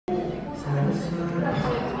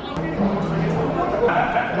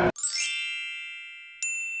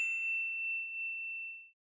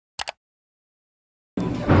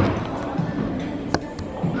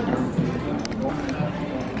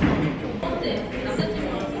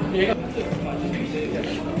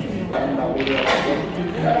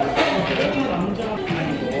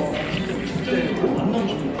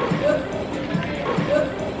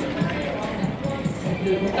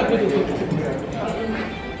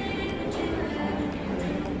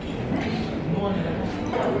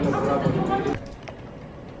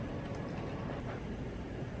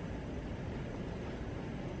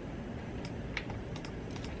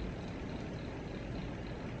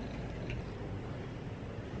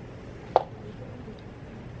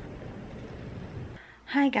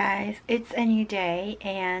Hi guys, it's a new day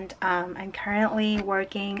and I'm currently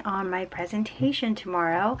working on my presentation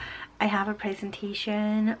tomorrow. I have a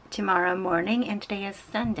presentation tomorrow morning and today is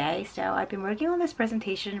Sunday, so I've been working on this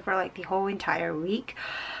presentation for like the whole entire week.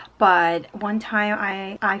 But one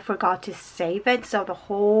time I forgot to save it, so the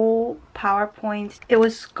whole PowerPoint, it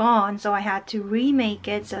was gone, so I had to remake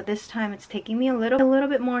it. So this time it's taking me a little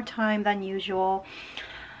bit more time than usual.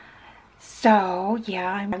 So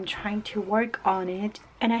yeah, I'm trying to work on it.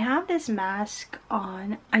 And I have this mask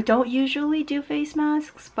on. I don't usually do face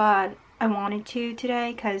masks, but I wanted to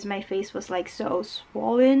today because my face was like so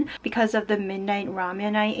swollen because of the midnight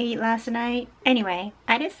ramen I ate last night. Anyway,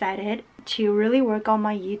 I decided to really work on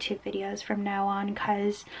my YouTube videos from now on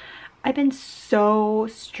because I've been so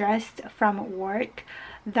stressed from work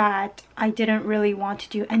that I didn't really want to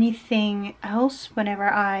do anything else whenever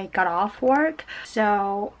I got off work.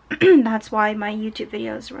 So that's why my YouTube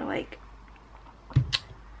videos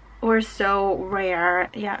were so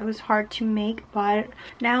rare. Yeah, it was hard to make, but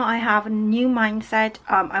now I have a new mindset.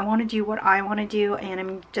 I want to do what I want to do, and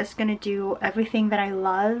I'm just gonna do everything that I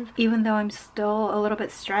love. Even though I'm still a little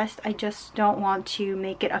bit stressed, I just don't want to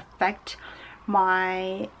make it affect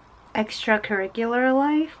my extracurricular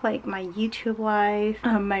life, like my YouTube life,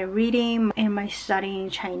 my reading, and my studying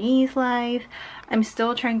Chinese life. I'm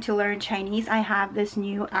still trying to learn Chinese. I have this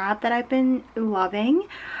new app that I've been loving,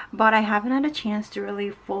 but I haven't had a chance to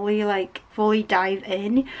really fully dive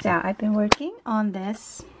in. So I've been working on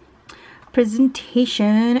this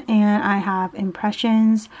presentation and I have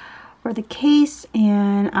impressions for the case,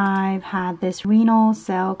 and I've had this renal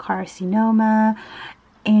cell carcinoma,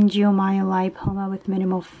 angiomyolipoma with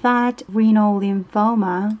minimal fat, renal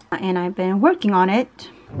lymphoma, and I've been working on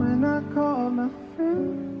it. When I call my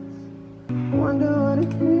friends, wonder what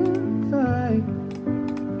it feels like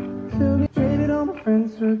to be traded on my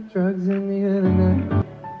friends for drugs in the other night.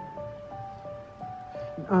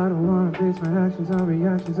 And I don't want to base my actions on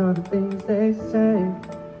reactions or the things they say.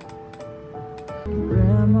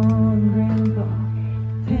 Grandma and grandpa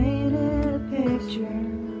painted a picture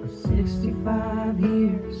 65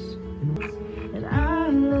 years, and I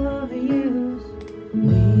love the use.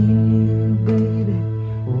 Me and you, baby,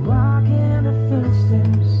 walking the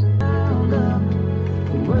footsteps. Out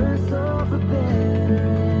of worse or for better.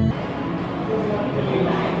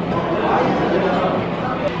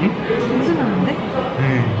 무슨 하는데?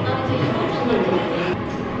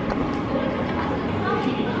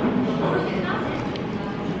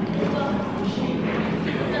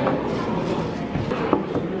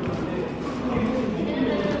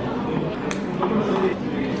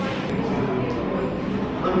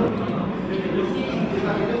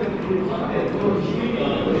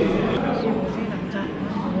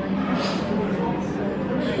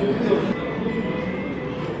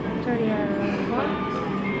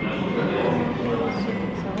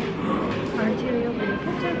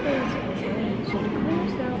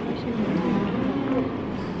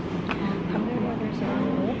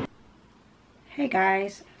 Hey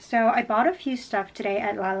guys, so I bought a few stuff today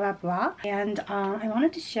at Blah and I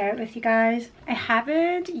wanted to share it with you guys. I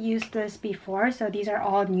haven't used this before, so these are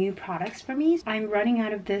all new products for me. I'm running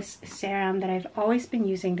out of this serum that I've always been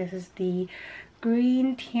using. This is the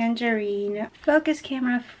green tangerine focus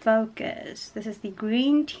camera focus. This is the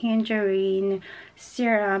green tangerine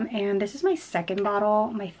serum, and this is my second bottle,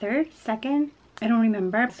 my second, I don't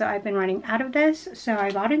remember. So I've been running out of this, so I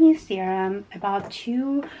bought a new serum. I bought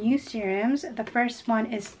 2 new serums. The first one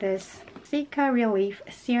is this cicarelief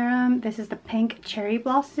serum. This is the pink cherry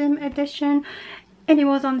blossom edition, and it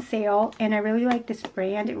was on sale, and I really like this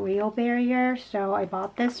brand, Real Barrier, so I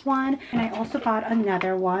bought this one. And I also bought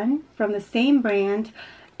another one from the same brand,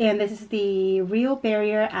 and this is the Real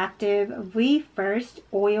Barrier Active V First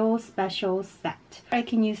Oil Special Set. I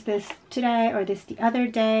can use this today or this the other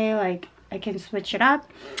day, like I can switch it up.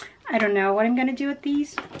 I don't know what I'm gonna do with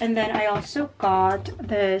these. And then I also got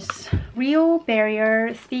this Real Barrier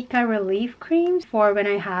Cicarelief creams for when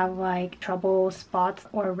I have like trouble spots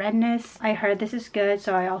or redness. I heard this is good,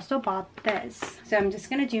 so I also bought this. So I'm just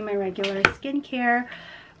gonna do my regular skincare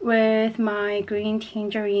with my green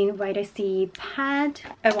tangerine vitamin C pad.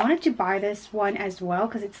 I wanted to buy this one as well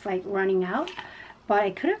because it's like running out, but I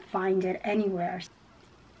couldn't find it anywhere.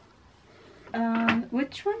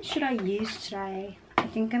 Which one should I use today? I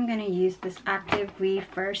think I'm gonna use this Active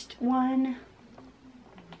Refirst one.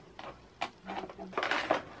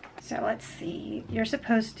 So let's see. You're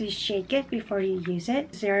supposed to shake it before you use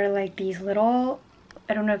it. There are like these little,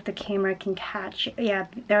 I don't know if the camera can catch. Yeah,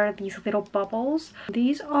 there are these little bubbles.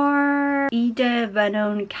 These are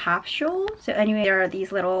Venom capsules. So anyway, there are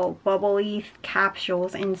these little bubbly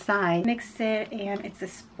capsules inside. Mix it and it's a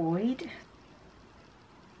spoid.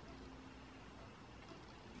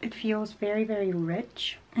 It feels very, very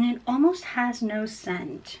rich. And it almost has no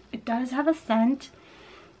scent. It does have a scent,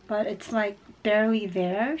 but it's like barely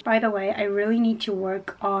there. By the way, I really need to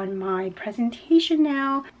work on my presentation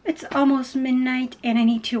now. It's almost midnight and I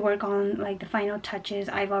need to work on like the final touches.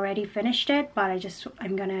 I've already finished it, but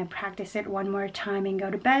I'm gonna practice it one more time and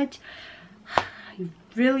go to bed. I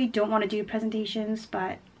really don't want to do presentations,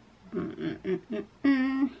 but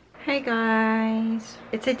Hey guys,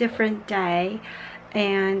 it's a different day,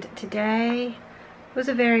 and today was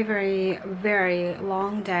a very, very, very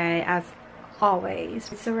long day as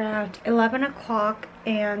always. It's around 11 o'clock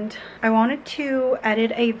and I wanted to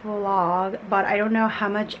edit a vlog, but I don't know how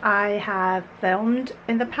much I have filmed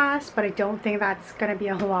in the past, but I don't think that's gonna be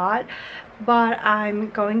a lot. But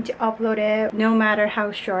I'm going to upload it no matter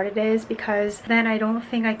how short it is, because then I don't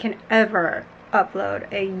think I can ever upload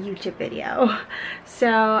a YouTube video.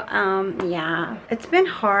 So yeah, it's been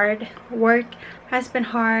hard. Work has been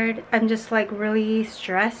hard. I'm just like really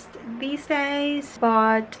stressed these days,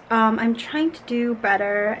 but I'm trying to do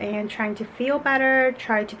better and trying to feel better,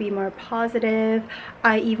 try to be more positive.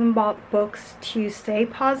 I even bought books to stay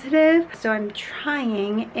positive, so I'm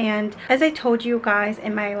trying. And as I told you guys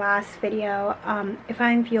in my last video, if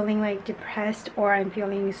I'm feeling like depressed or I'm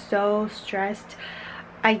feeling so stressed,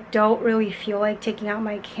 I don't really feel like taking out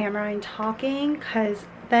my camera and talking, because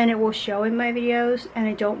then it will show in my videos and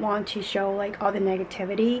I don't want to show like all the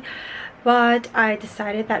negativity. But I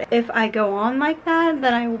decided that if I go on like that,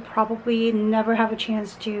 then I will probably never have a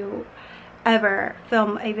chance to ever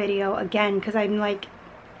film a video again, because I'm like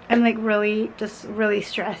really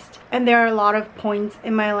stressed. And there are a lot of points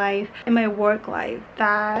in my life, in my work life,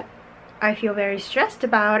 that I feel very stressed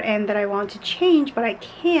about and that I want to change, but I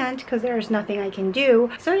can't because there's nothing I can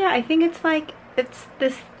do. So yeah, I think it's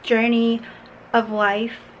this journey of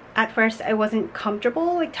life. At first I wasn't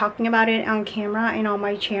comfortable like talking about it on camera and on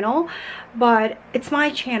my channel, but it's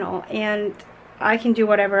my channel and I can do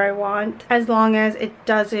whatever I want as long as it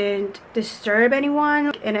doesn't disturb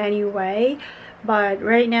anyone in any way. But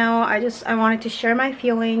right now I wanted to share my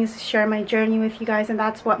feelings, share my journey with you guys, and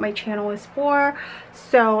that's what my channel is for.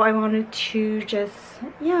 So I wanted to just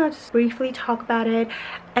briefly talk about it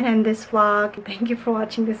and end this vlog. Thank you for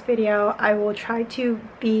watching this video. I will try to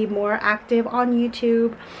be more active on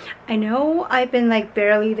YouTube. I know I've been like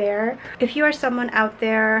barely there. If you are someone out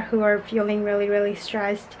there who are feeling really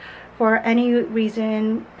stressed for any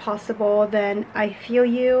reason possible, then I feel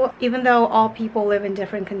you. Even though all people live in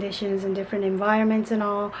different conditions and different environments and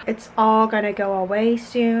all, it's all gonna go away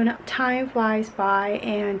soon. Time flies by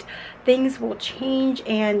and things will change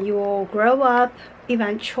and you will grow up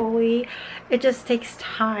eventually. It just takes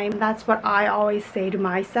time. That's what I always say to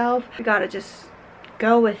myself. You gotta just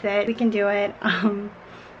go with it. We can do it.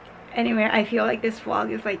 Anyway, I feel like this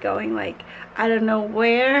vlog is like going like I don't know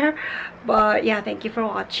where, but yeah, thank you for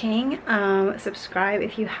watching. Subscribe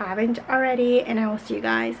if you haven't already, and I will see you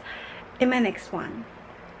guys in my next one.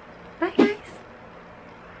 Bye guys.